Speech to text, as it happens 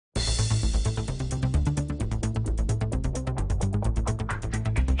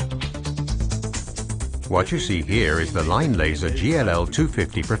What you see here is the line laser GLL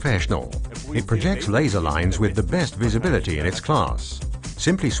 250 Professional. It projects laser lines with the best visibility in its class.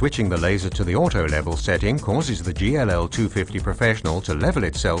 Simply switching the laser to the auto level setting causes the GLL 250 Professional to level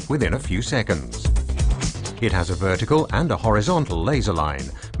itself within a few seconds. It has a vertical and a horizontal laser line,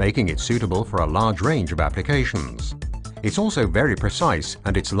 making it suitable for a large range of applications. It's also very precise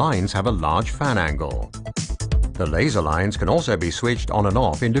and its lines have a large fan angle. The laser lines can also be switched on and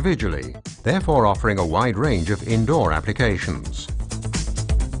off individually, therefore offering a wide range of indoor applications.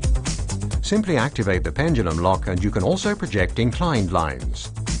 Simply activate the pendulum lock and you can also project inclined lines.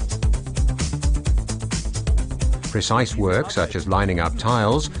 Precise work such as lining up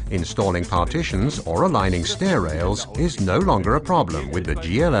tiles, installing partitions or aligning stair rails is no longer a problem with the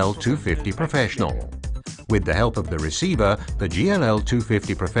GLL 250 Professional. With the help of the receiver, the GLL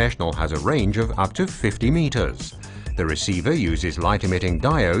 250 Professional has a range of up to 50 meters. The receiver uses light-emitting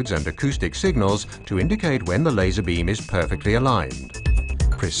diodes and acoustic signals to indicate when the laser beam is perfectly aligned.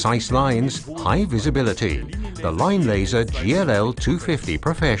 Precise lines, high visibility. The Line Laser GLL 250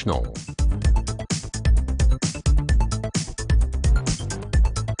 Professional.